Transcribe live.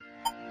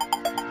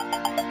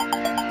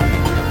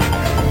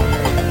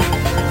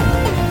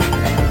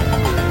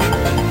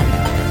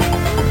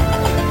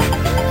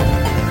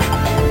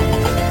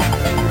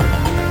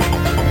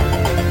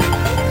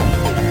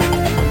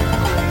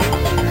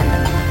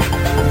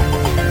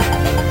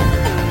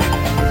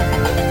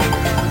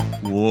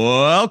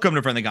Welcome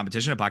to Friendly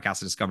Competition, a podcast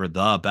to discover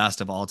the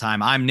best of all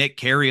time. I'm Nick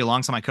Carey,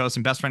 alongside my co-host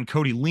and best friend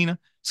Cody Lena.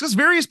 Discuss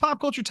various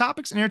pop culture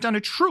topics and narrow it down to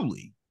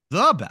truly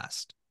the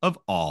best of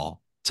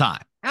all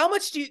time. How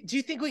much do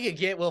you think we could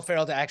get Will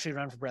Ferrell to actually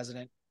run for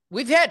president?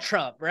 We've had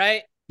Trump,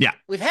 right? Yeah.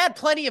 We've had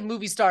plenty of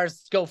movie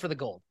stars go for the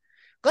gold.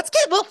 Let's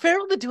get Will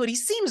Ferrell to do it. He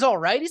seems all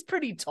right. He's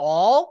pretty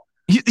tall.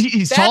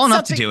 He's tall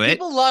enough to do it.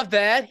 People love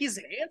that. He's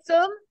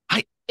handsome.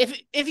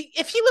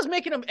 If he was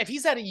making him, if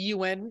he's at a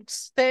UN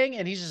thing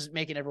and he's just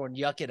making everyone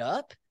yuck it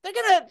up, they're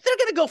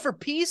gonna go for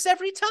peace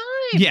every time.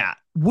 Yeah.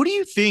 What do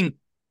you think?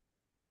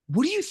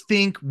 What do you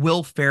think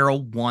Will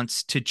Ferrell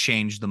wants to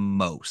change the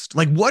most?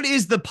 Like, what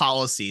is the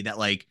policy that,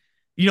 like,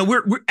 you know,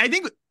 we're I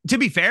think, to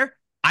be fair,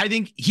 I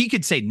think he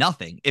could say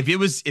nothing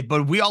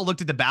but we all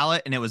looked at the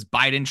ballot and it was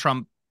Biden,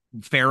 Trump,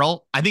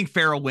 Ferrell. I think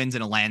Ferrell wins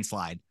in a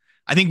landslide.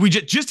 I think we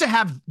just to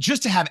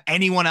have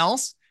anyone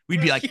else, we'd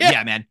be like,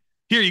 yeah man.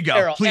 Here you go.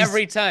 Ferrell, please.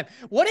 every time.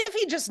 What if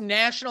he just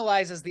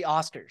nationalizes the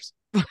Oscars?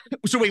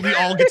 So wait, we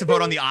all get to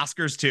vote on the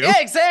Oscars too? Yeah,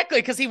 exactly.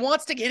 Because he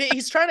wants to get it.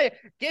 He's trying to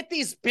get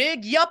these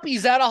big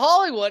yuppies out of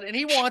Hollywood, and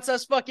he wants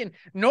us fucking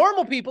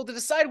normal people to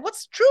decide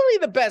what's truly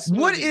the best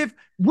movie.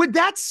 Would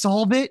that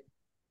solve it?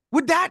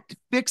 Would that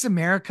fix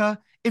America?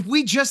 If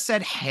we just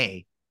said,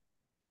 hey,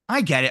 I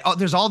get it. Oh,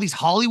 there's all these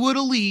Hollywood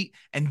elite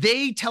and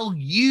they tell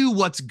you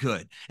what's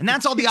good. And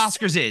that's all the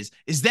Oscars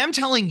is them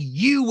telling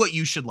you what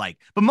you should like.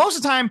 But most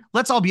of the time,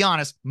 let's all be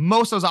honest,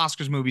 most of those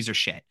Oscars movies are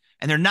shit.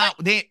 And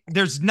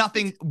there's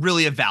nothing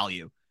really of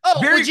value. Oh,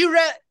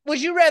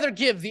 would you rather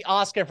give the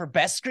Oscar for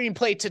best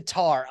screenplay to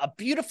Tar, a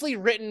beautifully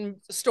written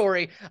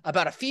story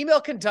about a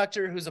female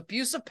conductor whose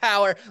abuse of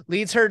power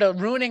leads her to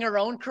ruining her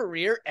own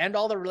career and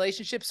all the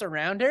relationships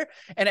around her?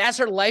 And as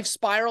her life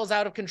spirals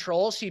out of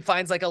control, she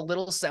finds like a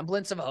little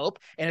semblance of hope,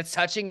 and it's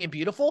touching and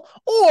beautiful.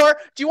 Or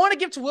do you want to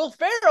give to Will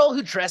Ferrell,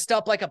 who dressed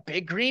up like a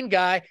big green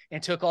guy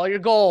and took all your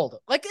gold?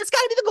 Like, it's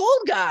got to be the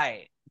gold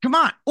guy. Come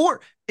on.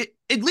 Or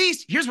at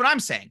least, here's what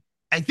I'm saying.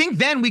 I think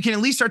then we can at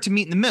least start to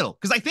meet in the middle.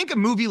 Because I think a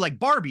movie like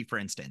Barbie, for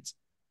instance,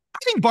 I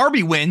think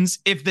Barbie wins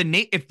if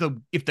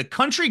the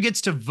country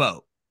gets to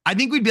vote. I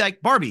think we'd be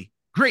like, Barbie,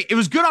 great. It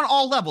was good on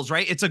all levels,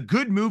 right? It's a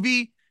good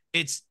movie.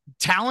 It's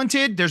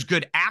talented. There's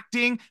good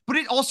acting, but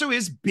it also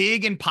is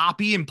big and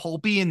poppy and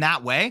pulpy in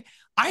that way.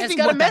 It's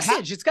got a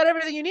message. It's got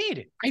everything you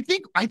need. I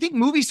think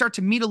movies start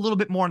to meet a little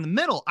bit more in the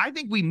middle. I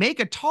think we make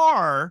a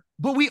Tar,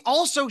 but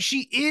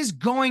she is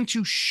going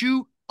to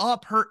shoot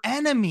up her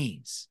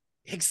enemies.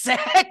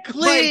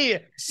 Exactly.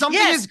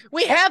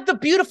 We have the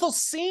beautiful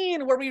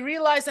scene where we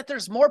realize that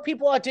there's more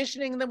people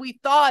auditioning than we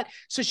thought,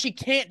 so she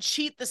can't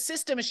cheat the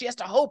system, and she has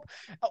to hope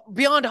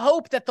beyond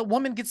hope that the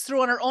woman gets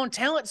through on her own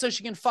talent so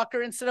she can fuck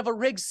her instead of a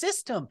rigged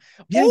system.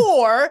 Yeah.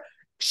 Or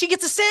she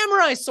gets a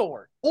samurai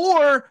sword.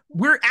 Or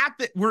we're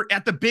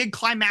at the big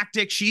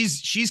climactic,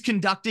 she's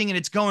conducting and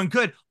it's going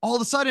good. All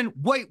of a sudden,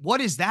 wait,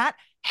 what is that?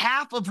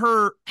 Half of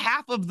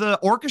the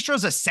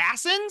orchestra's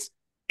assassins,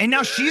 and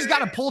now she's got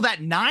to pull that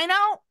 9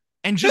 out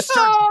and just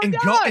start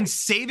go and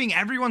saving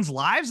everyone's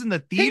lives in the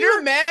theater. Can you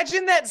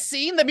imagine that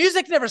scene? The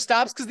music never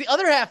stops because the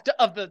other half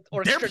of the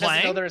orchestra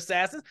doesn't know they're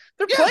assassins.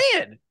 They're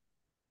playing.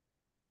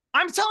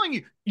 I'm telling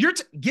you,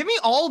 give me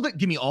all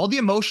the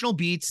emotional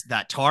beats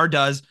that Tar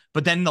does,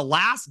 but then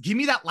give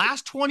me that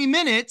last 20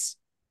 minutes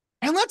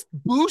and let's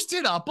boost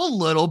it up a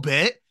little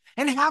bit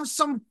and have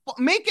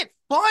make it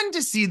fun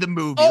to see the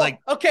movie.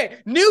 Okay.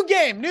 New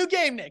game,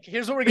 Nick.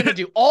 Here's what we're going to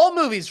do. All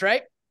movies,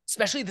 right?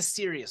 Especially the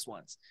serious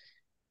ones.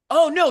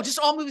 Oh, no, just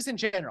all movies in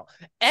general.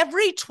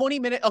 Every 20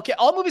 minutes. Okay,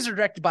 all movies are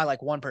directed by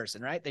like one person,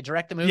 right? They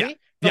direct the movie. Yeah.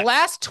 The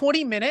last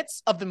 20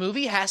 minutes of the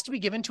movie has to be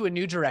given to a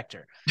new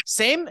director.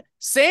 Same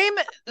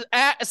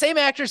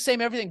actors, same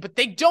everything, but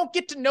they don't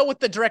get to know what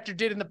the director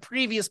did in the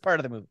previous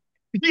part of the movie.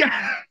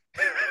 Yeah.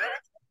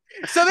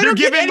 So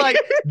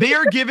they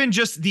are given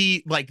just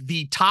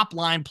the top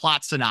line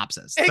plot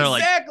synopsis.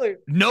 Exactly.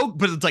 No,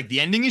 but it's like the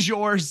ending is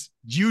yours.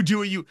 You do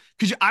what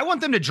because I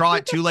want them to draw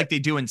it too, like they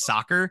do in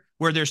soccer,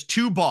 where there's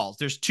two balls.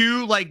 There's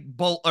two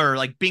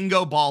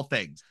bingo ball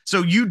things.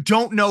 So you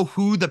don't know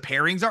who the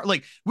pairings are.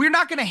 Like, we're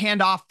not going to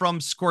hand off from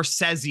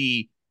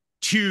Scorsese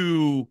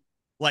to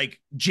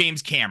like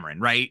James Cameron,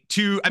 right?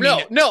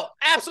 No,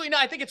 absolutely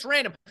not. I think it's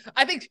random.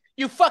 I think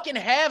you fucking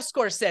have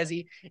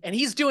Scorsese and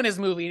he's doing his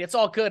movie and it's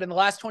all good. In the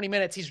last 20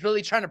 minutes, he's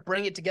really trying to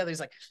bring it together.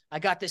 He's like, I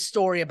got this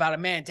story about a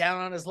man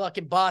down on his luck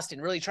in Boston,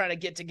 really trying to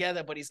get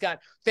together, but he's got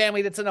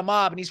family that's in a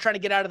mob and he's trying to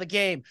get out of the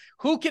game.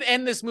 Who can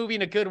end this movie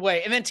in a good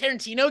way? And then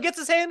Tarantino gets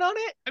his hand on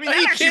it? I mean, are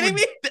you kidding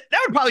me? That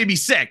would probably be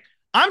sick.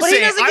 But he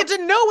doesn't get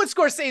to know what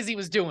Scorsese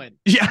was doing.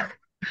 Yeah.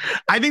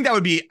 I think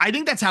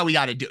that's how we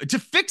got to do it to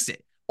fix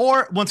it.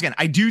 Or once again,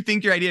 I do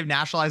think your idea of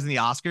nationalizing the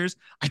Oscars,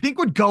 I think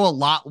would go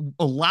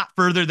a lot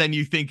further than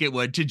you think it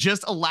would, to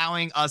just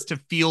allowing us to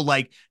feel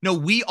like, no,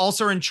 we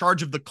also are in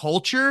charge of the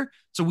culture.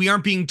 So we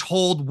aren't being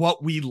told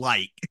what we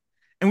like,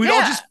 and we'd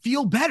all just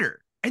feel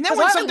better. And then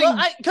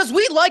because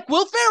we like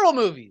Will Ferrell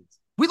movies.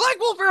 We like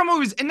Will Ferrell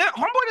movies. And that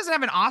Homeboy doesn't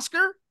have an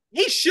Oscar.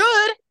 He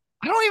should.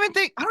 I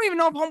don't even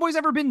know if Homeboy's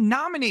ever been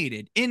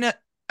nominated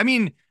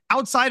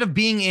outside of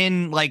being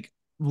in like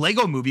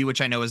Lego Movie,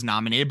 which I know is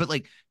nominated, but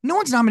like no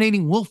one's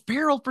nominating Will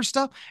Ferrell for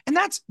stuff. And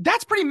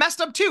that's pretty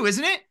messed up too,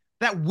 isn't it?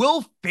 That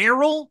Will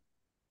Ferrell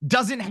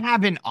doesn't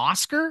have an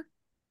Oscar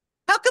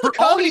How come for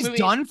a all comedy he's movie,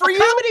 done for a you?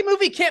 comedy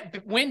movie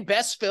can't win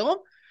best film?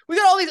 We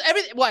got all these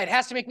everything. Why? It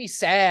has to make me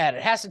sad.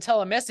 It has to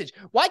tell a message.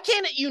 Why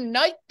can't it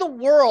unite the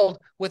world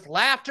with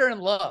laughter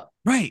and love?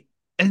 Right.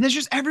 And there's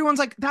just everyone's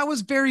like, that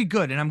was very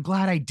good. And I'm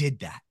glad I did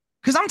that.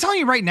 Because I'm telling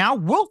you right now,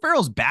 Will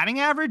Ferrell's batting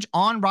average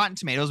on Rotten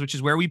Tomatoes, which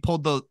is where we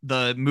pulled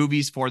the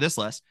movies for this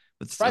list.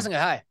 Surprisingly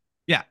high.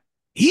 Yeah.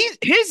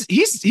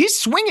 He's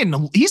swinging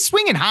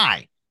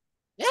high.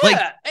 Yeah.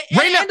 Like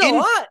right and now, a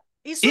lot.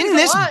 He swings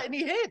a lot and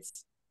he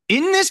hits.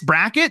 In this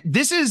bracket,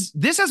 this is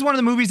one of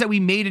the movies that we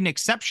made an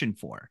exception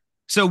for.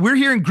 So we're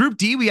here in Group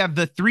D. We have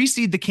the 3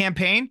 seed, The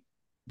Campaign.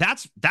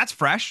 That's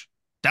fresh.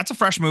 That's a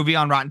fresh movie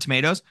on Rotten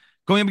Tomatoes.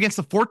 Going up against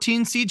the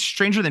 14 seed,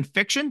 Stranger Than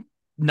Fiction,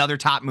 another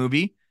top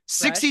movie.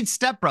 6 seed,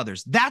 Step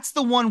Brothers. That's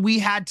the one we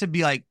had to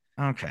be like,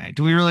 okay,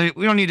 we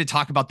don't need to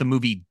talk about the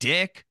movie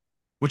Dick,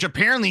 which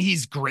apparently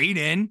he's great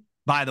in,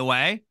 by the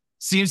way.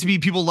 Seems to be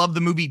people love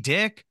the movie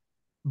Dick,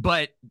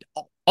 but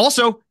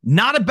also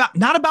not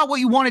about what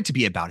you want it to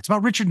be about. It's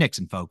about Richard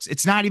Nixon, folks.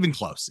 It's not even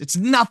close. It's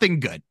nothing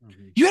good.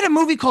 Mm-hmm. You had a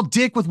movie called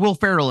Dick with Will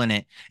Ferrell in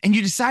it, and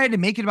you decided to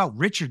make it about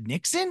Richard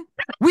Nixon?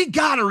 We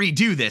got to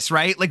redo this,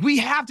 right? Like, we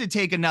have to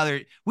take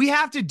another, we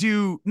have to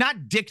do,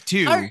 not Dick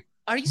 2.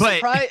 Are you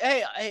surprised?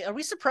 Hey, are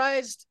we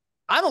surprised?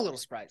 I'm a little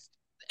surprised.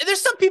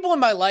 There's some people in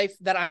my life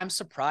that I'm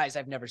surprised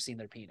I've never seen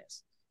their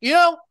penis. You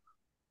know?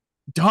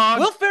 Dog.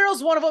 Will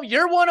Ferrell's one of them.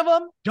 You're one of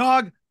them.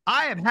 Dog.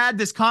 I have had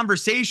this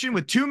conversation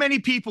with too many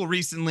people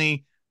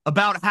recently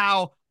about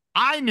how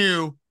I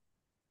knew,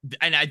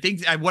 and I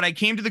think what I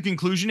came to the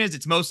conclusion is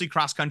it's mostly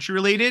cross-country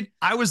related.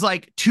 I was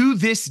like, to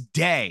this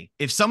day,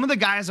 if some of the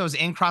guys I was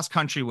in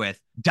cross-country with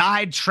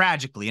died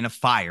tragically in a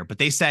fire, but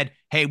they said,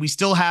 hey, we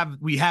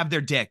have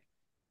their dick.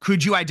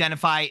 Could you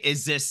identify,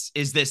 is this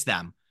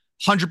them?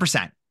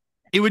 100%.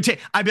 It would take,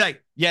 I'd be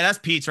like, yeah, that's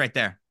Pete's right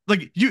there.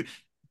 Like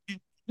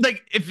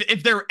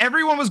if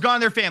everyone was gone,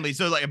 their family.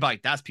 So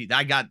like, that's Pete.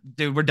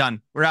 Dude, we're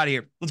done. We're out of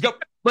here. Let's go.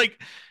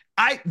 Like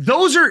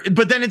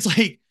but then it's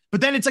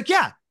like,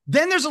 yeah,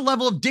 then there's a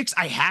level of dicks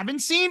I haven't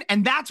seen.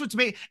 And that's what's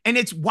made, and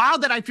it's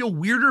wild that I feel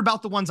weirder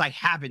about the ones I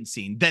haven't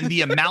seen than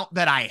the amount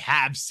that I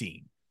have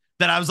seen.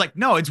 That I was like,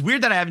 no, it's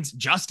weird that I haven't,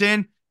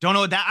 Justin, don't know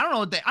what that, I don't know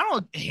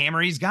what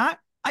hammer he's got.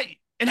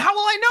 And how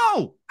will I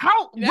know?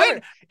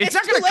 It's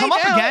not going to come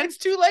up again. It's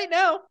too late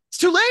now. It's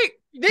too late.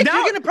 You're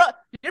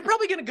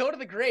probably going to go to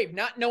the grave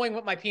not knowing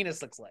what my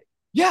penis looks like.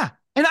 Yeah.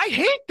 And I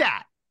hate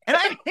that. And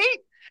I hate,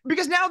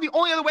 because now the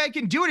only other way I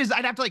can do it is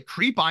I'd have to like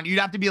creep on you.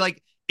 You'd have to be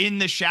like in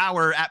the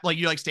shower at like,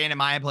 you like stand in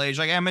my place.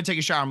 Like, hey, I'm going to take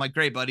a shower. I'm like,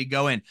 great, buddy,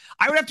 go in.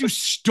 I would have to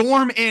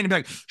storm in and be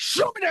like,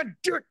 show me that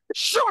dick.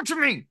 Show it to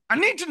me. I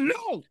need to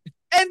know.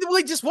 And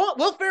we just won't.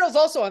 Will Ferrell's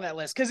also on that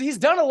list because he's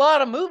done a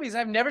lot of movies.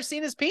 I've never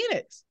seen his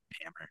penis.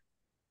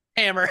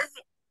 Hammer.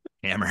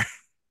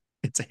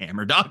 It's a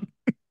hammer, dog.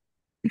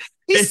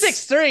 He's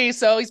 6'3",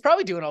 so he's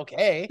probably doing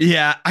okay.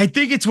 Yeah, I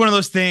think it's one of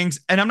those things,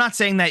 and I'm not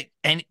saying that,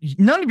 and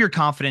none of your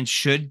confidence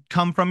should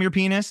come from your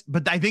penis,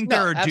 but I think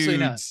there are dudes,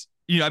 not.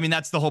 You know, I mean,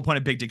 that's the whole point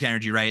of Big Dick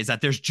Energy, right? Is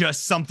that there's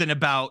just something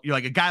about, you're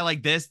like, a guy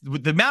like this,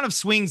 with the amount of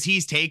swings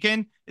he's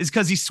taken is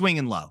because he's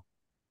swinging low.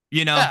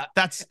 You know,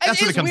 that's what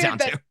it comes down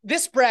to.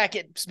 This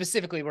bracket,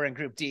 specifically, we're in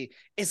Group D,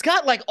 it's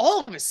got like all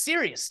of his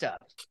serious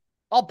stuff.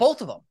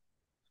 Both of them.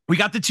 We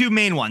got the two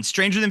main ones,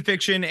 Stranger Than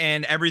Fiction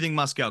and Everything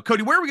Must Go.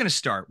 Cody, where are we going to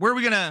start?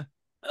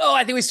 Oh,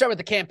 I think we start with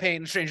The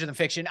Campaign, Stranger Than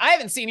Fiction. I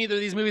haven't seen either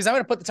of these movies. I'm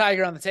going to put the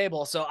tiger on the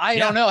table, so I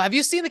don't know. Have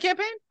you seen The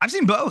Campaign? I've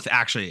seen both,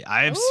 actually.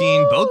 I've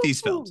seen both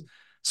these films.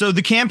 So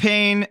The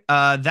Campaign,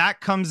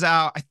 that comes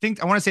out, I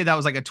want to say that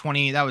was like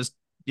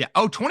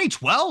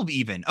 2012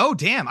 even. Oh,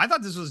 damn. I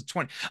thought this was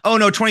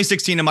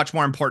 2016, a much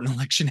more important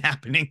election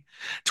happening.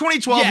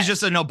 2012 is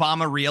just an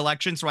Obama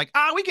re-election. So like,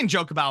 we can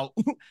joke about,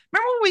 remember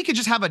when we could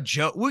just have a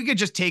joke? We could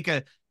just take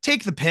the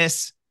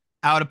piss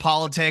out of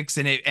politics,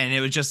 and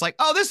it was just like,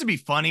 oh, this would be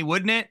funny,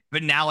 wouldn't it?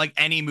 But now like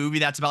any movie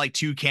that's about like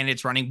two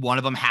candidates running, one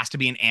of them has to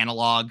be an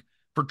analog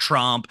for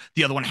Trump.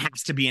 The other one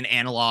has to be an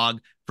analog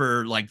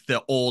for like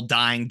the old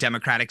dying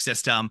democratic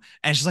system.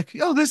 And it's just like,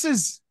 oh, this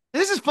is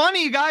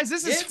funny, you guys.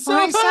 This is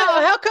funny.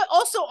 How could,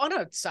 also, on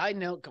a side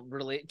note,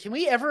 really, can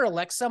we ever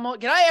elect someone?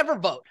 Can I ever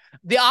vote?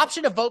 The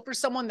option to vote for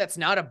someone that's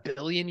not 1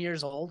 billion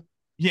years old?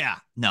 Yeah.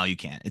 No, you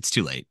can't. It's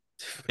too late.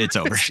 It's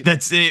over.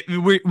 That's it.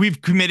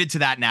 We've committed to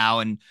that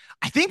now. And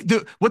I think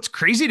what's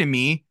crazy to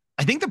me,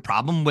 I think the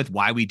problem with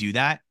why we do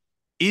that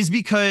is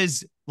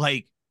because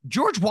like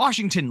George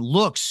Washington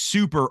looks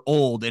super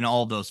old in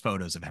all those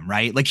photos of him,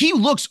 right? Like he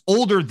looks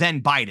older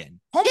than Biden.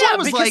 Homeboy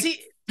was like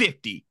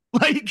 50.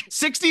 Like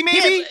 60 maybe?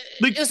 Yeah,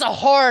 like, it's a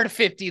hard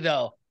 50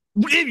 though.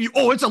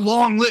 It's a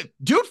long list.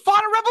 Dude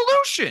fought a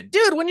revolution.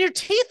 Dude, when your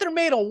teeth are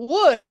made of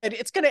wood,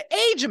 it's going to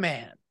age a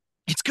man.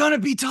 It's going to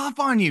be tough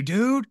on you,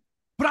 dude.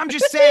 But I'm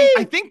just saying,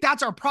 I think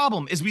that's our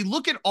problem is we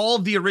look at all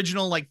of the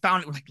original, like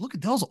look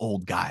at those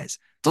old guys.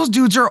 Those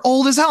dudes are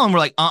old as hell. And we're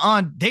like,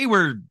 they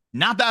were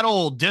not that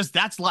old. Just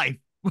that's life.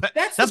 That's the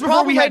That's before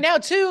problem we right had now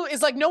too,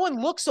 is like no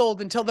one looks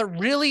old until they're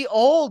really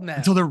old now.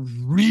 until they're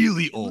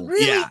really old.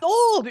 Really Yeah.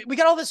 old. We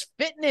got all this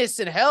fitness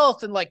and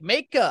health and like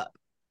makeup.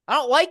 I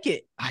don't like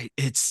it.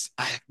 It's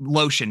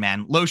lotion,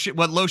 man. Lotion.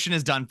 What lotion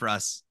has done for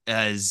us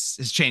has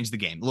changed the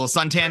game. A little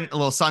suntan, a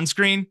little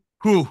sunscreen.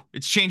 Whew,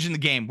 it's changing the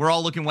game. We're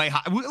all looking way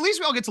hot. At least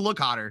we all get to look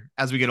hotter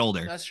as we get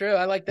older. That's true.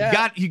 I like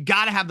that. You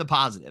got to have the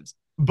positives.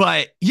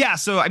 But yeah,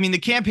 so I mean, the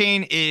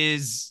campaign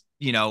is,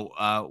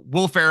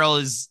 Will Ferrell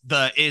is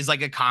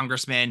like a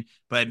congressman,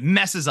 but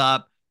messes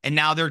up, and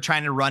now they're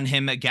trying to run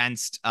him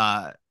against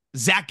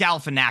Zach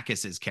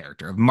Galifianakis's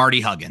character of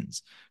Marty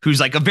Huggins, who's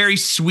like a very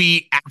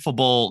sweet,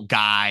 affable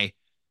guy.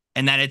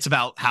 And then it's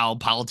about how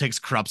politics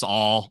corrupts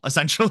all,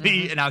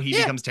 essentially, and how he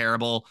becomes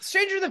terrible.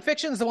 Stranger Than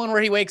Fiction is the one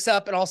where he wakes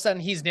up and all of a sudden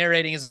he's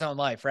narrating his own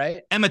life,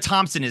 right? Emma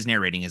Thompson is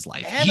narrating his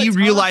life. Emma he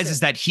Thompson.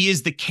 realizes that he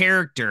is the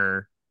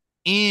character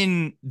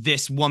in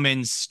this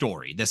woman's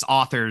story, this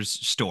author's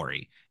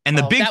story. And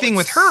the big thing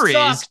with her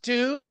is,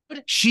 dude.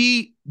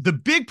 The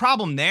big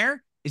problem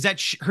there is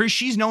that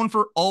she's known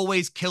for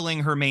always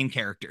killing her main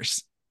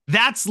characters.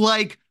 That's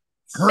like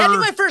That'd be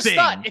my first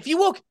thought. If you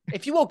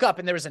woke up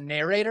and there was a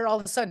narrator all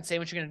of a sudden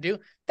saying what you're gonna do,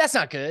 that's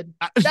not good.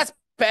 That's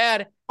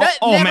bad. That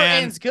never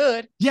ends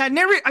good. Yeah,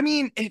 I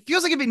mean, it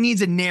feels like if it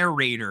needs a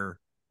narrator,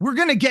 we're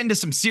gonna get into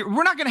some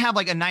we're not gonna have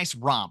like a nice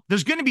romp.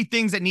 There's gonna be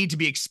things that need to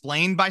be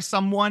explained by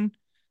someone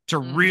to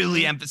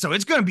really emphasize. So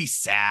it's gonna be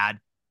sad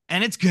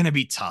and it's gonna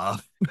be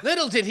tough.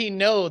 Little did he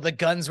know the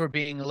guns were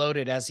being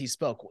loaded as he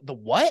spoke. The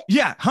what?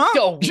 Yeah, huh?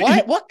 The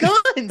what? What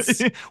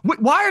guns?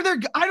 Why are there?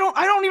 I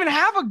don't even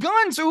have a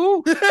gun.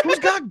 So who's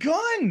got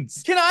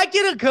guns? Can I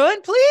get a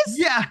gun, please?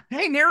 Yeah.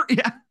 Hey,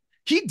 yeah.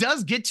 He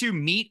does get to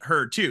meet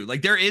her too.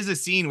 Like there is a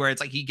scene where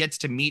it's like he gets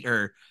to meet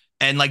her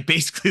and like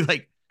basically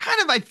like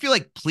kind of I feel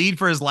like plead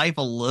for his life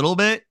a little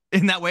bit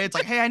in that way. It's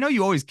like, hey, I know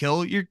you always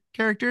kill your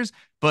characters,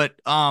 but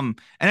and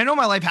I know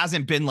my life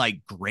hasn't been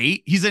like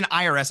great. He's an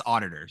IRS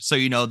auditor, so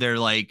they're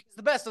like he's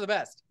the best of the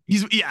best.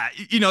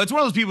 It's one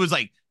of those people who's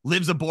like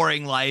lives a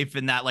boring life,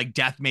 and that like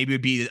death maybe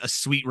would be a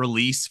sweet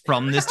release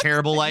from this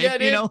terrible life.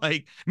 Yeah,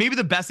 like maybe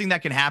the best thing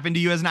that can happen to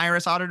you as an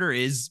IRS auditor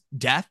is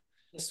death.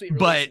 Sweet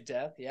release of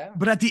death, yeah.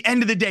 But at the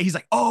end of the day, he's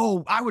like,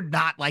 oh, I would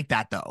not like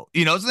that though.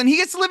 So then he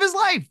gets to live his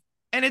life,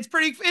 and it's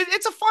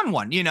it's a fun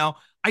one.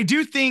 I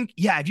do think,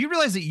 if you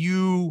realize that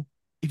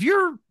if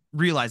you're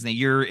realizing that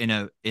you're in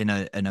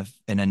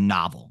a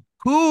novel,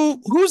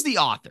 who's the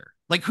author?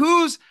 Like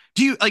do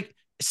you like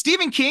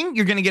Stephen King?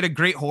 You're going to get a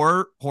great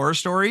horror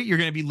story. You're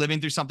going to be living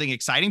through something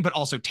exciting, but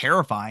also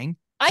terrifying.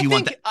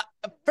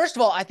 First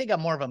of all, I think I'm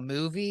more of a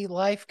movie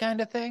life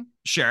kind of thing.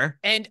 Sure.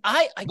 And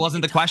I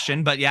wasn't the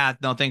question, but yeah,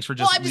 no, thanks for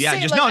just,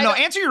 saying,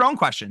 answer your own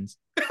questions.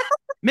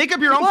 Make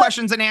up your own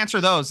questions and answer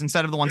those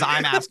instead of the ones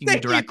I'm asking you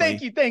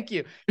directly. Thank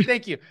you.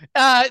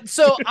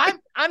 So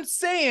I'm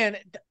saying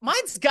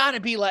mine's got to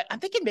be like, I'm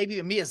thinking maybe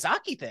a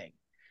Miyazaki thing,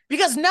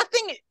 because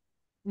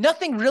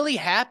nothing really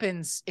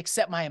happens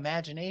except my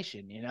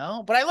imagination,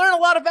 but I learn a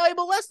lot of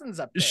valuable lessons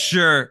up there.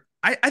 Sure.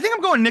 I think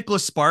I'm going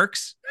Nicholas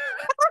Sparks.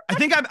 I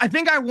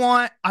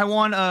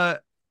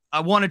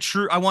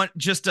want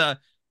just a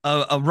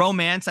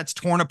romance that's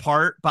torn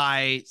apart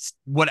by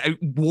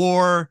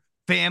war,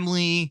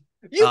 family.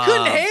 You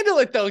couldn't handle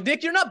it though,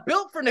 Dick. You're not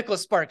built for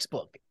Nicholas Sparks'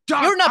 book.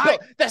 You're not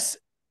built.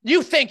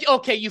 You think,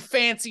 okay, you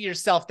fancy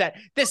yourself that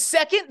the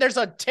second there's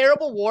a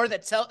terrible war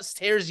that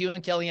tears you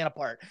and Kellyanne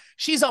apart,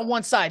 she's on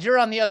one side, you're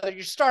on the other,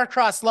 you're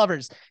star-crossed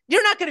lovers.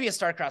 You're not going to be a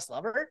star-crossed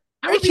lover.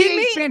 I would be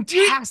a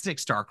fantastic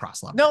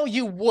star-crossed lover. No,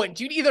 you wouldn't.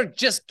 You'd either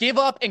just give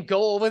up and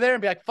go over there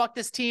and be like, fuck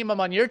this team,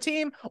 I'm on your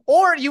team,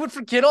 or you would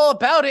forget all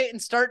about it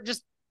and start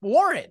just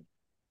warring.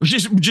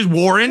 Just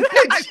warring.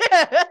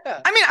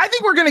 I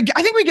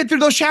think we get through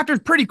those chapters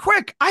pretty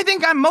quick. I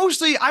think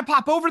I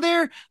pop over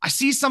there, I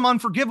see some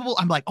unforgivable.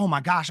 I'm like, oh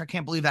my gosh, I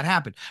can't believe that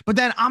happened. But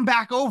then I'm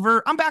back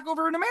over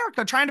in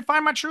America trying to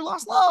find my true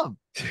lost love.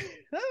 All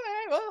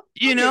right, well,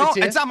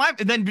 it's not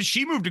then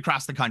she moved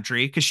across the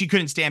country because she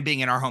couldn't stand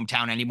being in our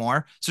hometown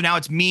anymore. So now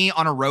it's me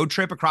on a road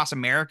trip across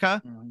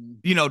America,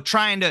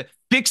 trying to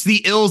fix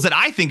the ills that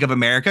I think of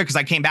America because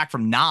I came back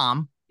from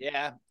Nam.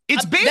 Yeah.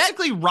 It's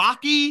basically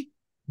Rocky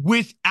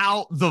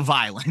without the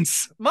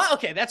violence.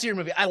 Okay, that's your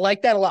movie. I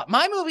like that a lot.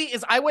 My movie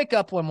is I wake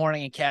up one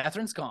morning and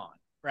Catherine's gone,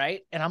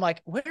 right? And I'm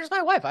like, where's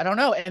my wife? I don't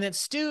know. And then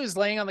Stu's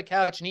laying on the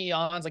couch and he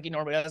yawns like he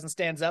normally does and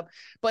stands up.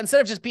 But instead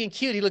of just being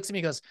cute, he looks at me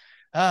and goes,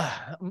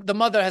 the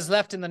mother has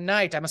left in the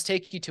night. I must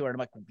take you to her. And I'm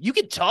like, you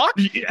can talk?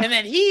 Yeah. And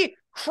then he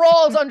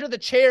crawls under the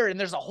chair and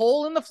there's a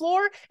hole in the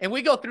floor and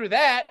we go through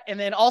that. And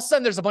then all of a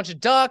sudden there's a bunch of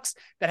ducks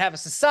that have a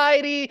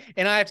society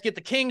and I have to get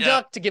the king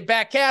duck to give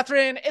back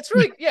Catherine. It's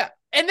really,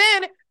 And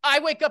then I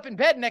wake up in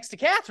bed next to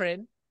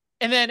Catherine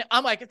and then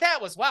I'm like,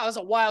 that was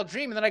a wild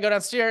dream. And then I go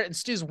downstairs and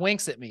Stu's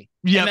winks at me.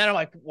 Yep. And then I'm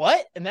like,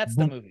 what? And that's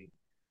the movie.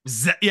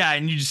 Yeah.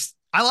 And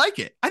I like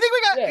it. I think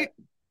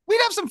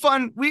we'd have some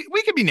fun. We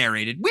could be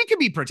narrated. We could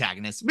be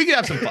protagonists. We could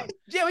have some fun.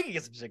 Yeah, we could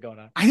get some shit going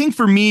on. I think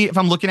for me, if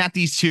I'm looking at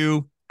these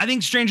two, I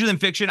think Stranger Than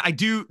Fiction, I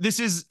think this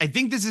is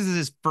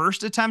his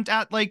first attempt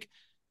at like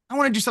I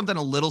want to do something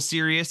a little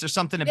serious. There's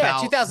something Yeah,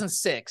 about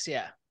 2006.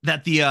 Yeah.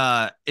 that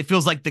it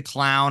feels like the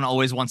clown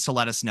always wants to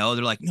let us know.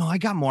 They're like, no, I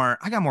got more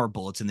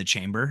bullets in the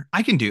chamber.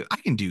 I can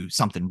do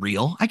something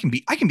real. I can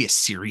be a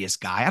serious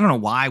guy. I don't know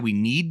why we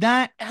need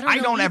that. I don't I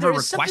know don't either. ever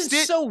It's something request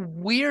it. so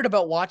weird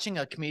about watching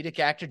a comedic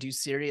actor do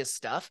serious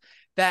stuff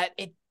that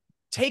it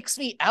takes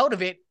me out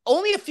of it.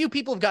 Only a few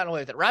people have gotten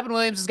away with it. Robin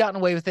Williams has gotten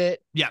away with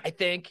it. Yeah. I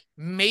think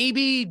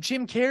maybe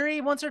Jim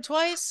Carrey once or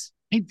twice.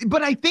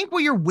 But I think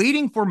what you're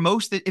waiting for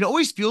most, it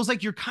always feels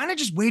like you're kind of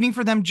just waiting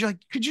for them. Like,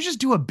 could you just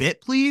do a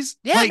bit, please?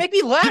 Yeah, like, make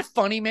me laugh,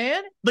 funny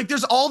man. Like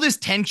there's all this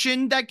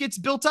tension that gets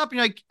built up. And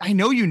you're like, I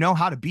know you know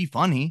how to be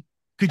funny.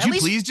 Could you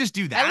please just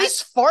do that? At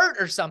least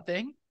fart or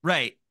something.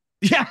 Right.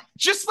 Yeah.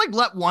 Just like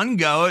let one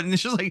go. And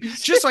it's just like,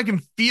 just so I can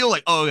feel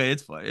like, oh, okay,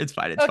 it's fine. It's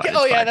fine. It's okay. fine.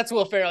 Oh, it's yeah, fine. that's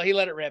Will Ferrell. He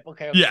let it rip.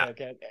 Okay. Yeah.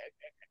 Okay.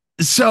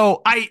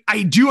 So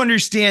I do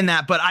understand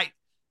that, but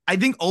I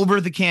think over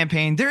the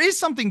campaign, there is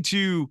something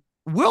to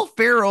Will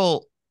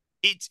Ferrell.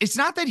 It's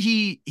not that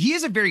he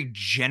is a very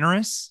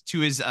generous to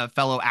his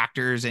fellow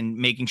actors and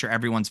making sure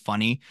everyone's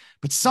funny,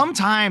 but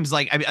sometimes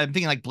like I'm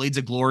thinking like Blades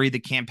of Glory, the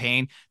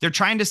campaign, they're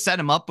trying to set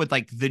him up with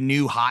like the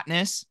new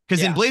hotness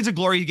because in Blades of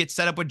Glory you get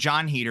set up with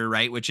John Heater,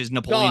 right, which is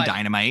Napoleon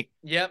Dynamite.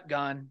 Yep,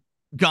 gone.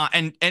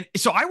 And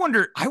so I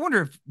wonder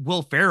if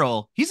Will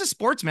Ferrell, he's a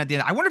sportsman at the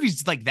end. I wonder if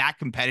he's like that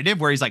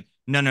competitive where he's like,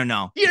 no.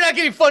 You're not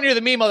getting funnier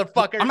than me,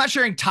 motherfucker. I'm not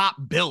sharing top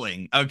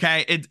billing.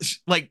 Okay. It's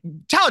like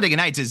Talladega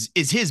Nights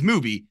is his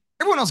movie.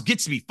 Everyone else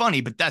gets to be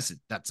funny, but that's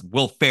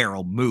Will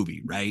Ferrell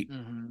movie, right?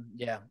 Mm-hmm.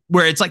 Yeah.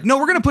 Where it's like, no,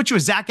 we're going to put you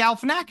as Zach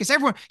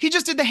Galifianakis. He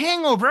just did The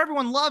Hangover.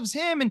 Everyone loves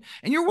him and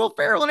you're Will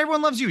Ferrell and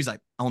everyone loves you. He's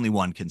like, only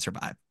one can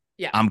survive.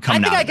 Yeah. I'm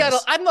coming out of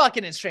this. I'm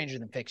locking in Stranger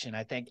Than Fiction,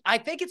 I think. I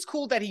think it's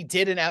cool that he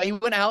did he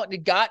went out and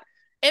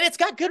it's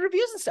got good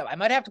reviews and stuff. I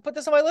might have to put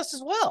this on my list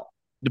as well.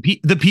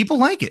 The people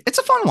like it. It's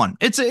a fun one.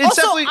 It's also,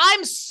 definitely...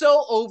 I'm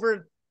so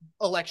over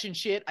election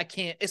shit. I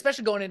can't,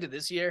 especially going into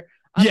this year.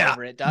 I'm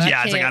over it, dog.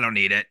 Yeah, it's like, I don't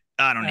need it.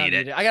 I don't need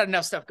it. I got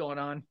enough stuff going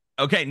on.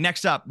 Okay,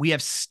 next up, we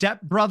have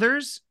Step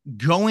Brothers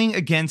going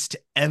against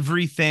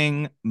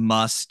Everything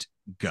Must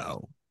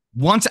Go.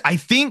 I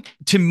think,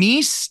 to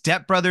me,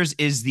 Step Brothers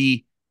is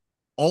the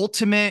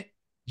ultimate,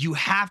 you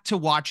have to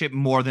watch it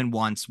more than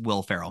once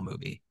Will Ferrell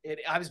movie.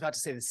 I was about to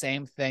say the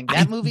same thing.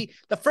 That movie,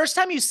 the first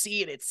time you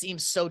see it, it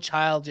seems so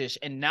childish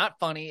and not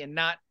funny and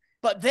not...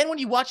 But then when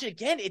you watch it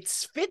again, it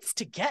fits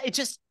together. It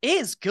just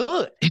is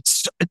good.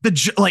 It's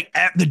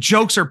the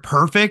jokes are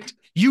perfect.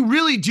 You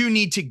really do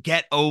need to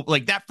get over,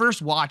 like, that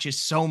first watch is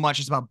so much.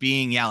 It's about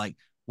being, like,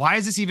 why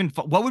is this even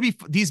what would be,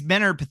 these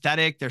men are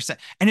pathetic. They're set.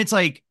 And it's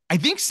like, I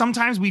think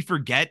sometimes we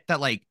forget that,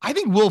 like, I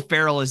think Will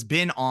Ferrell has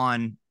been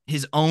on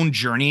his own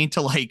journey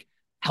to like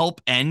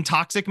help end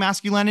toxic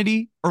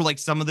masculinity or like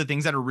some of the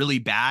things that are really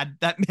bad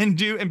that men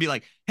do and be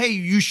like, hey,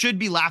 you should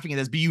be laughing at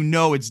this, but you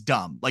know, it's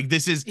dumb. Like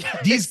this is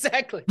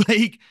exactly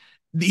like,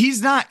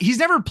 he's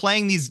never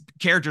playing these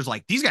characters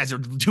like these guys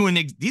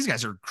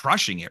are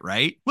crushing it,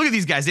 right? Look at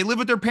these guys. They live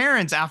with their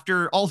parents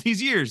after all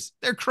these years.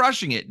 They're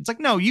crushing it. It's like,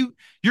 no,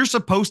 you're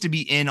supposed to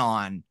be in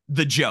on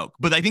the joke.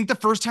 But I think the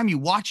first time you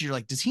watch it, you're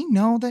like, does he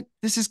know that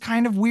this is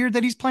kind of weird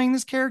that he's playing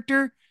this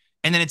character?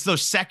 And then it's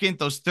those second,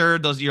 those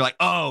third, you're like,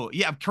 oh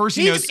yeah, of course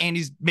he knows, and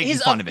he's making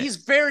fun of it. He's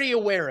very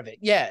aware of it.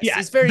 Yes. Yeah.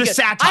 He's very the good.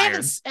 satire.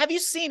 Have you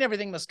seen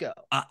Everything Must Go?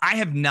 I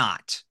have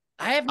not.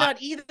 I have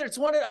not either. It's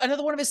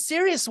another one of his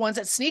serious ones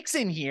that sneaks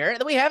in here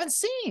that we haven't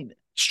seen.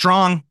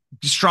 Strong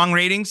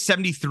rating,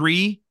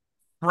 73,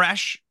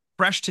 fresh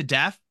to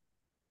death.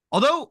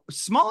 Although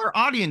smaller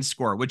audience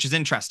score, which is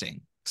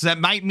interesting. So that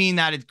might mean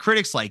that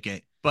critics like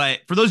it.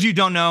 But for those of you who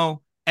don't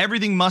know,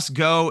 Everything Must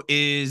Go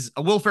is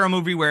a Will Ferrell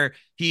movie where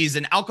he's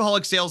an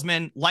alcoholic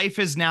salesman. Life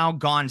has now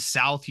gone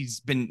south.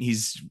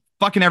 He's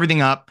fucking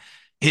everything up.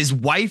 His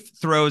wife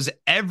throws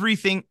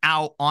everything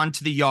out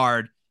onto the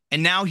yard.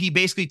 And now he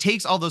basically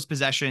takes all those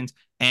possessions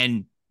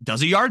and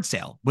does a yard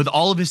sale with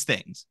all of his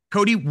things.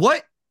 Cody,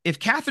 what if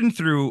Catherine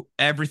threw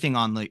everything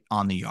on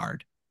the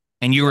yard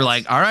and you were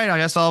like, all right, I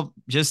guess I'll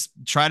just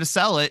try to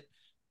sell it.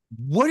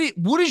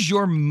 What is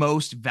your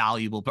most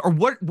valuable, or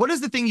what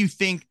is the thing you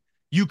think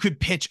you could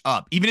pitch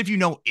up? Even if you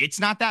know it's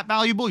not that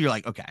valuable, you're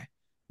like, okay,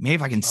 maybe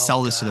if I can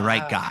sell this to the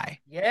right guy.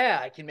 Yeah,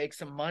 I can make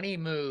some money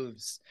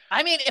moves.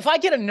 I mean, if I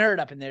get a nerd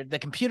up in there, the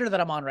computer that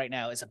I'm on right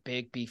now is a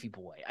big, beefy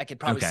boy. I could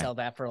probably sell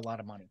that for a lot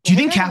of money. Do you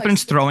think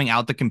Catherine's throwing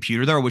out the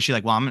computer, though? Or was she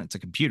like, well, it's a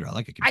computer. I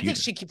like a computer. I think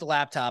she'd keep the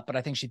laptop, but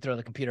I think she'd throw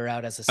the computer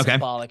out as a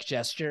symbolic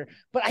gesture.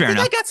 But Fair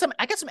enough.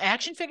 I got some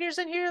action figures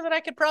in here that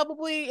I could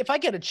probably, if I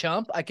get a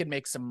chump, I could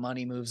make some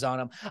money moves on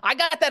them. I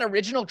got that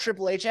original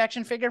Triple H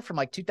action figure from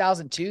like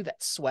 2002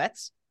 that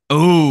sweats.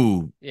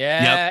 Oh,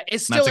 yeah. Yep.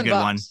 It's still in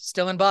box. One.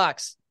 Still in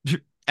box.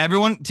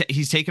 Everyone,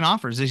 he's taking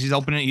offers. He's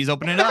opening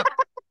it up.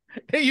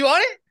 Hey, you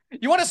want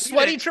it? You want a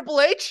sweaty Triple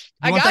H?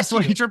 I got that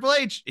sweaty Triple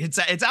H. It's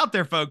out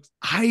there, folks.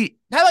 How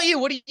about you?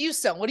 What do you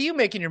sell? What are you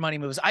making your money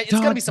moves? It's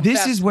gonna be some.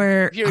 This is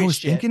where I was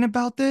thinking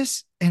about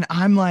this, and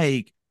I'm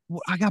like,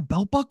 well, I got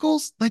belt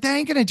buckles. Like that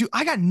ain't gonna do.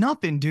 I got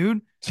nothing,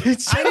 dude.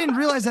 I didn't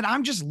realize that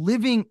I'm just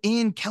living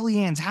in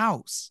Kellyanne's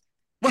house.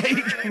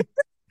 Like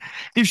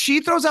If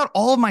she throws out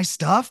all of my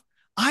stuff,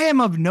 I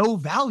am of no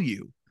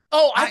value.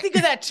 Oh, I think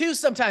of that too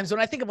sometimes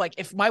when I think of like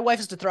if my wife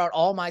is to throw out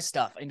all my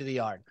stuff into the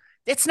yard.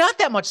 It's not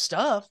that much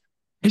stuff.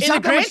 It's In the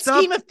not that much grand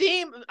stuff.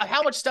 scheme of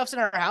how much stuff's in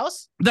our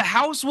house. The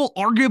house will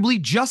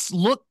arguably just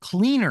look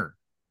cleaner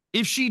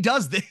if she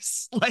does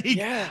this. Like,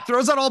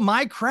 throws out all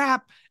my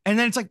crap, and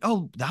then it's like,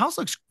 oh, the house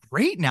looks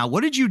great now.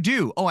 What did you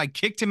do? Oh, I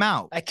kicked him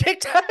out. I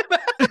kicked him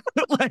out.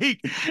 Like,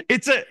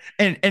 it's a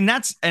and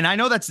I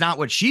know that's not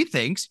what she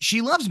thinks.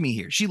 She loves me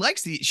here. She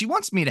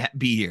wants me to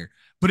be here.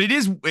 But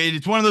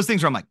it's one of those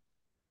things where I'm like,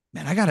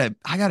 man, I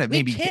gotta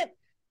maybe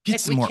get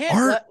some more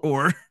art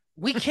or.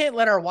 We can't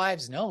let our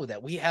wives know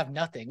that we have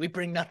nothing. We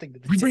bring nothing to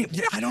the table.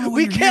 I don't know.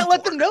 We can't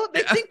let them know.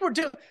 They think we're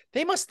doing.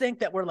 They must think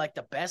that we're like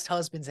the best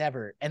husbands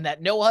ever, and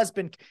that no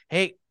husband.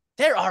 Hey,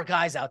 there are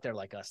guys out there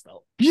like us,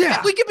 though.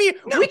 Yeah, we could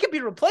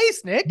be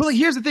replaced, Nick. But like,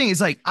 here's the thing: is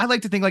like I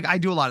like to think like I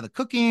do a lot of the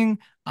cooking.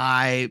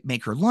 I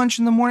make her lunch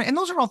in the morning, and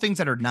those are all things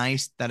that are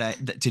nice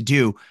to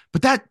do.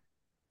 But that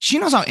she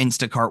knows how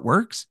Instacart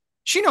works.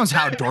 She knows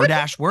how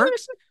DoorDash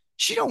works.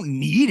 She don't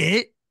need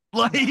it.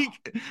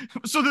 Like,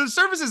 so the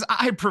services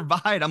I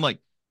provide, I'm like,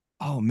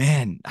 oh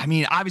man. I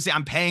mean, obviously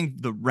I'm paying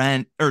the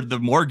rent or the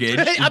mortgage.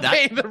 I'm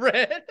paying the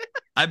rent.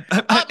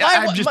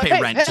 I just pay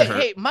rent to her.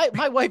 Hey,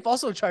 my wife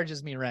also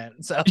charges me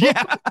rent. So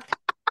yeah.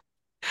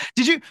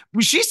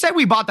 She said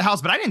we bought the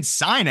house, but I didn't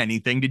sign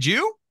anything. Did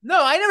you?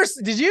 No, I never.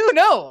 Did you?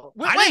 No.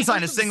 I didn't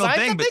sign a single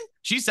thing, but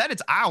she said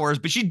it's ours,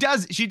 but she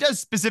does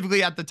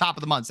specifically at the top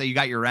of the month say you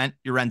got your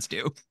rent's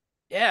due.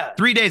 Yeah.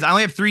 3 days. I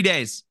only have 3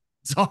 days.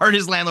 It's the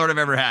hardest landlord I've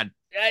ever had.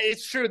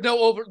 It's true.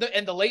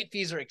 And the late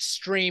fees are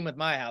extreme with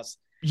my house.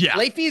 Yeah.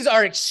 Late fees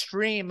are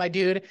extreme, my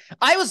dude.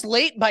 I was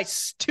late by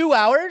 2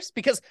 hours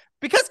because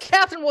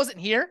Catherine wasn't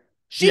here.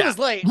 She was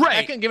late. Right.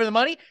 I couldn't give her the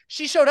money.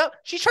 She showed up.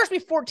 She charged me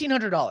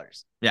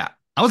 $1,400. Yeah.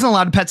 I wasn't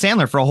allowed to pet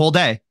Sandler for a whole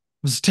day. It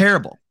was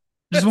terrible.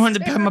 I just wanted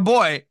to pet my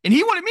boy. And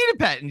he wanted me to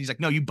pet. And he's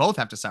like, no, you both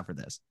have to suffer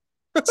this.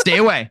 Stay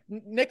away.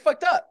 Nick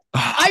fucked up.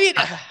 I mean,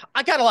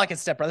 I gotta lock in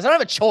Step Brothers. I don't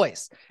have a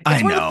choice.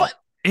 I know.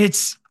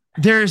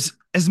 There's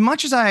as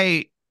much as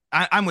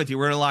I'm with you.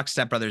 We're gonna lock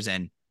Step Brothers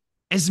in.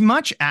 As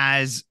much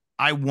as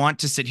I want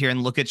to sit here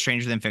and look at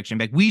Stranger Than Fiction,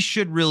 like we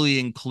should really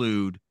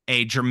include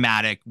a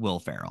dramatic Will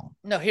Ferrell.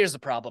 No, here's the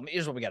problem.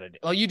 Here's what we gotta do.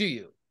 Oh, you do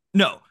you.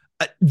 No,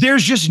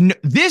 there's just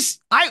this.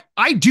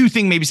 I do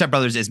think maybe Step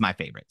Brothers is my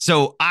favorite.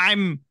 So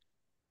I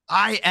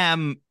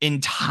am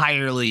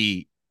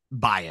entirely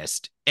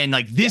biased, and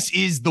like this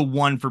is the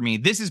one for me.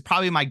 This is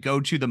probably my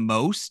go-to the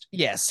most.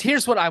 Yes.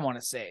 Here's what I want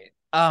to say.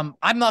 I'm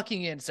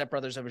locking in Step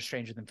Brothers over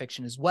Stranger Than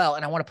Fiction as well.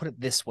 And I want to put it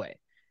this way.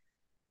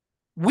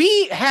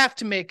 We have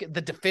to make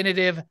the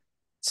definitive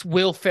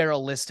Will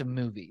Ferrell list of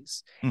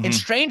movies. Mm-hmm. In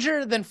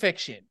Stranger Than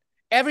Fiction,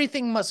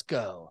 Everything Must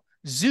Go,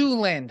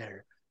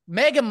 Zoolander,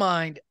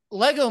 Megamind,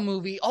 Lego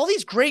Movie, all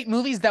these great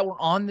movies that were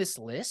on this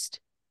list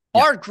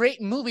are great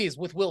movies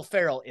with Will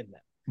Ferrell in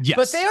them. Yes.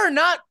 But they are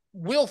not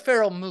Will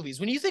Ferrell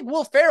movies. When you think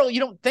Will Ferrell, you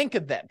don't think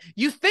of them.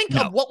 You think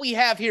of what we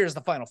have here as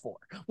the final four,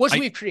 which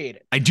we've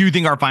created. I do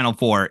think our final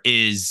four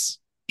is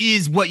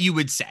what you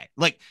would say.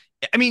 Like,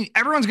 I mean,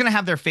 everyone's going to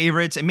have their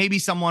favorites, and maybe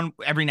someone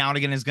every now and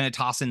again is going to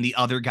toss in the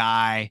other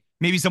guy.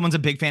 Maybe someone's a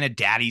big fan of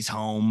Daddy's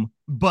Home.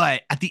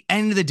 But at the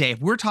end of the day, if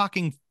we're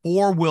talking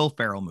 4 Will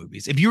Ferrell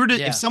movies, if you were to,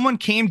 if someone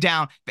came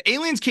down, if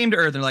aliens came to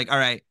Earth and they're like, all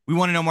right, we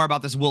want to know more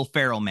about this Will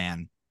Ferrell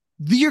man,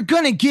 you're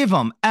going to give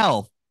them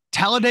Elf,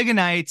 Talladega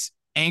Nights,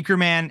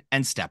 Anchorman,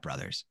 and Step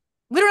Brothers.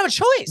 We don't have a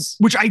choice.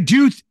 Which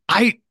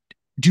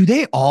do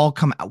they all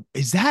come out?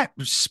 Is that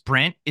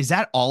Sprint? Is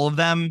that all of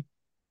them?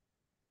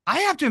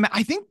 I have to admit,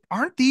 I think,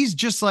 aren't these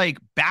just like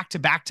back to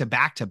back to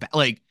back to back?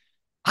 Like,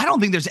 I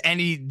don't think there's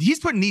any, he's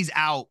putting these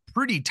out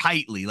pretty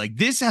tightly. Like,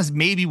 this has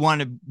maybe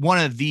one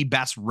of the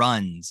best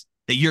runs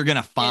that you're going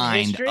to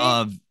find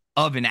of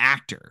an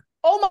actor.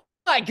 Oh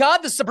my God.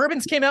 The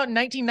Suburbans came out in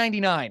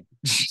 1999.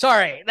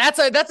 Sorry. That's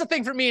a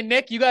thing for me and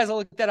Nick. You guys will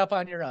look that up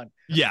on your own.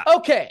 Yeah.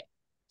 Okay.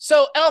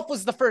 So Elf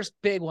was the first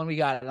big one we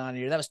got on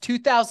here. That was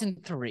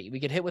 2003. We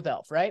get hit with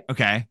Elf, right?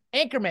 Okay.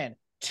 Anchorman,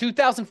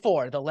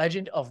 2004, The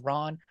Legend of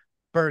Ron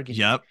Burgundy.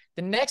 Yep.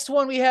 The next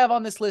one we have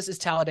on this list is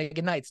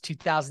Talladega Nights,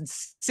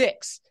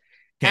 2006.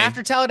 Okay.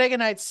 After Talladega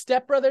Nights,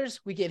 Step Brothers,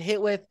 we get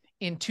hit with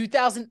in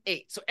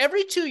 2008. So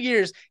every 2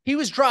 years, he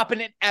was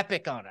dropping an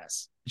epic on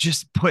us.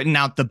 Just putting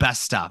out the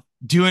best stuff.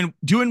 Doing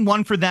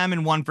one for them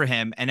and one for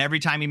him. And every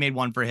time he made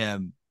one for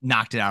him,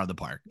 knocked it out of the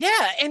park.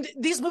 Yeah, and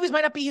these movies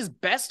might not be his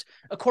best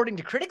according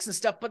to critics and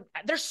stuff, but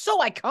they're so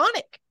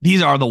iconic.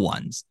 These are the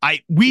ones.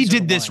 We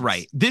did this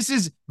right. This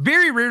is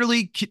very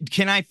rarely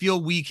can I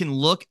feel we can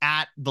look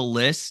at the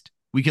list.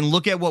 We can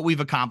look at what we've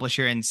accomplished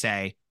here and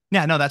say,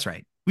 yeah, no, that's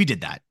right. We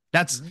did that.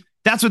 That's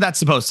what that's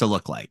supposed to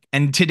look like.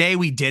 And today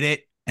we did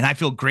it, and I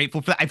feel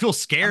grateful for that. I feel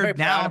scared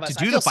now to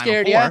do the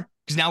final four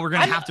because now we're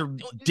going to have to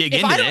dig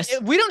into this.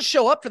 If we don't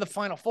show up for the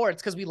final four,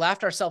 it's because we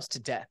laughed ourselves to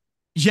death.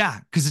 Yeah,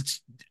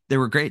 because they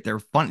were great. They were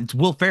fun. It's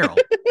Will Ferrell.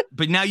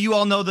 But now you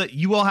all know that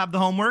you all have the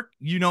homework.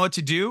 You know what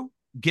to do.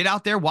 Get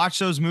out there, watch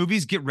those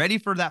movies, get ready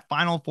for that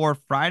Final Four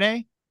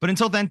Friday. But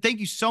until then, thank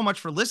you so much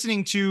for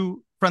listening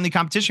to friendly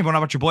competition. If you want to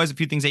know about your boys, a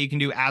few things that you can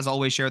do. As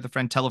always, share with a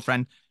friend, tell a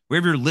friend.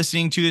 Wherever you're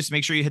listening to this,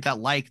 make sure you hit that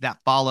like, that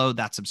follow,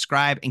 that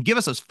subscribe, and give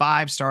us those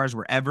 5 stars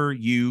wherever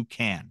you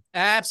can.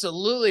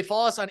 Absolutely.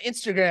 Follow us on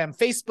Instagram,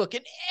 Facebook,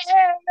 and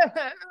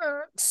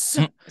X.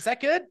 Is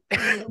that good?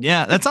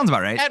 Yeah, that sounds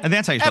about right. At, and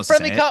that's how you're supposed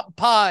Friendly to say Cop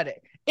Pod.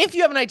 If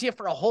you have an idea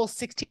for a whole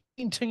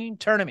 16-team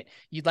tournament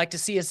you'd like to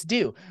see us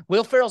do,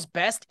 Will Ferrell's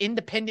best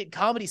independent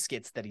comedy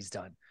skits that he's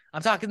done.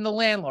 I'm talking The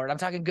Landlord. I'm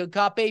talking Good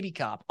Cop, Baby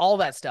Cop, all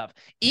that stuff.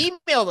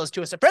 Email those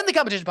to us at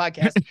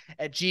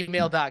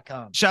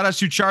friendlycompetitionpodcast@gmail.com. Shout outs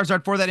to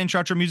Charizard for that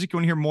intro outro music. You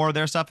want to hear more of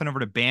their stuff, and over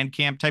to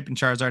Bandcamp, type in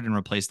Charizard and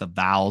replace the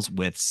vowels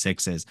with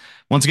 6s.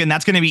 Once again,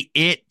 that's going to be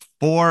it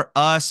for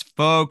us,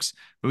 folks.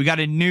 We got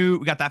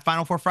that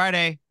Final Four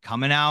Friday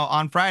coming out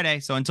on Friday.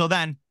 So until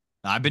then,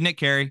 I've been Nick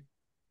Carey.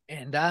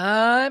 And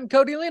I'm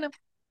Cody Lena.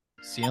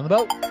 See you on the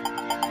boat.